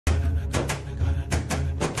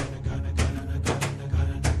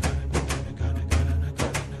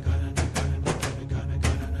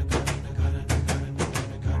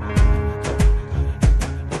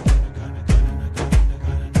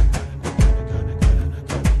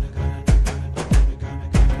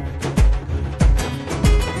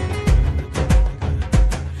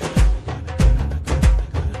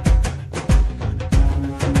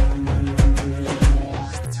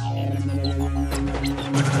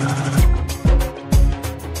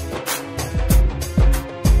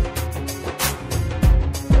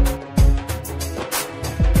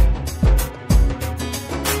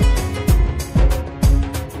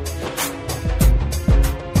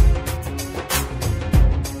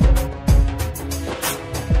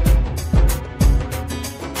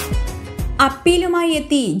വിജയവുമായി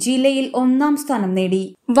എത്തി ജില്ലയിൽ ഒന്നാം സ്ഥാനം നേടി.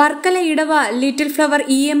 വർക്കല ഇടവ little flower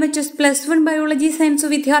EMHS +1 biology science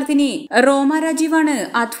വിദ്യാർത്ഥിനി റോമ രാജീവാണ്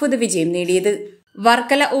അത്ഭുത വിജയം നേടിയത്.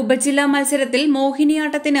 വർക്കല ഉപജില്ലാ മത്സരത്തിൽ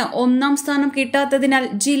മോഹിനിയാട്ടത്തിന് ഒന്നാം സ്ഥാനം കിട്ടാത്തതിനാൽ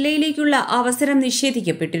ജില്ലയിലേക്കുള്ള അവസരം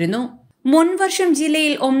നിഷേധിക്കപ്പെട്ടിരുന്നു. മുൻവർഷം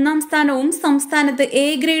ജില്ലയിൽ ഒന്നാം സ്ഥാനവും സംസ്ഥാനത്ത് A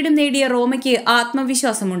ഗ്രേഡും നേടിയ റോമയ്ക്ക്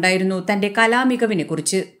ആത്മവിശ്വാസമുണ്ടായിരുന്നു തന്റെ കലാമികവിനെ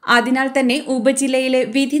കുറിച്ച്. അതിനാൽ തന്നെ ഉപജില്ലയിലെ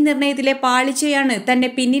വിധി നിർണയത്തിലെ പാളിച്ചയാണ് തന്നെ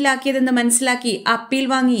പിന്നിലാക്കിയതെന്ന് മനസ്സിലാക്കി അപ്പീൽ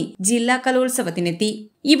വാങ്ങി ജില്ലാ കലോത്സവത്തിനെത്തി.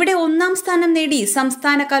 ഇവിടെ ഒന്നാം സ്ഥാനം നേടി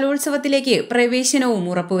സംസ്ഥാന കലോത്സവത്തിലേക്ക് പ്രവേശനവും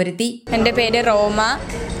ഉറപ്പുവരുത്തി. എന്റെ പേര് റോമ.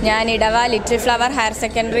 ഞാൻ ഇടവ ലിറ്റിൽ ഫ്ലവർ ഹയർ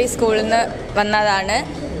സെക്കൻഡറി സ്കൂളിൽ നിന്ന് വന്നതാണ്.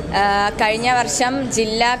 കഴിഞ്ഞ വർഷം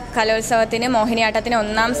ജില്ലാ കലോത്സവത്തിന് മോഹിനിയാട്ടത്തിന്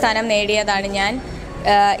ഒന്നാം സ്ഥാനം നേടിയതാണ് ഞാൻ.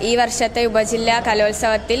 ഈ വർഷത്തെ ഉപജില്ലാ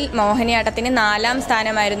കലോത്സവത്തിൽ മോഹിനിയാട്ടത്തിന് 4ാം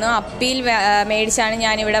സ്ഥാനമായിരുന്നു. അപ്പീൽ മേടിച്ചാണ്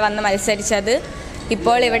ഞാനിവിടെ വന്ന് മത്സരിച്ചത്.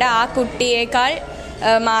 ഇപ്പോൾ ഇവിടെ ആ കുട്ടിയേക്കാൾ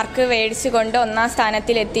മാർക്ക് മേടിച്ചുകൊണ്ട് 1ാം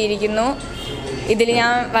സ്ഥാനത്തിലെത്തിയിരിക്കുന്നു. ഇതിൽ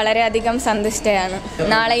ഞാൻ വളരെയധികം സന്തുഷ്ടയാണ്.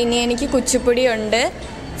 നാളെ ഇനി എനിക്ക് കുച്ചിപ്പുടി ഉണ്ട്,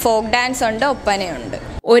 ഫോക്ക് ഡാൻസ് ഉണ്ട്, ഒപ്പനയുണ്ട്.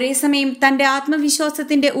 ഒരേ സമയം തന്റെ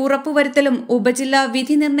ആത്മവിശ്വാസത്തിന്റെ ഉറപ്പുവരുത്തലും ഉപജില്ലാ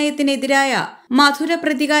വിധി നിർണയത്തിനെതിരായ മധുര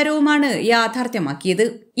പ്രതികാരവുമാണ് യാഥാർത്ഥ്യമാക്കിയത്.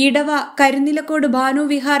 ഇടവ കരുനിലക്കോട് ഭാനു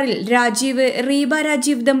വിഹാറിൽ രാജീവ് റീബ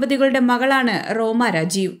രാജീവ് ദമ്പതികളുടെ മകളാണ് റോമ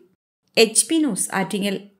Rajeev. HP news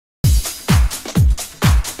Attingal.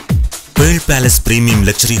 Pearl Palace Premium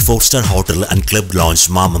Luxury 4-star Hotel and Club Lounge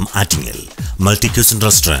Mamam Attingel. Multi-cuisine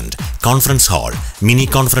restaurant, conference hall, mini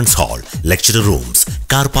conference hall, lecture rooms,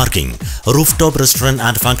 car parking, rooftop restaurant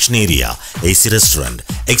and function area, AC restaurant,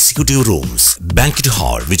 executive rooms, banquet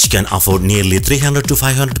hall which can afford nearly 300 to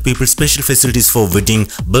 500 people, special facilities for wedding,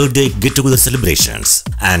 birthday, get-together celebrations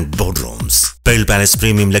and boardrooms. Pearl Palace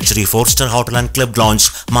Premium Luxury 4-star Hotel and Club Lounge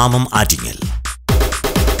Mamam Attingel.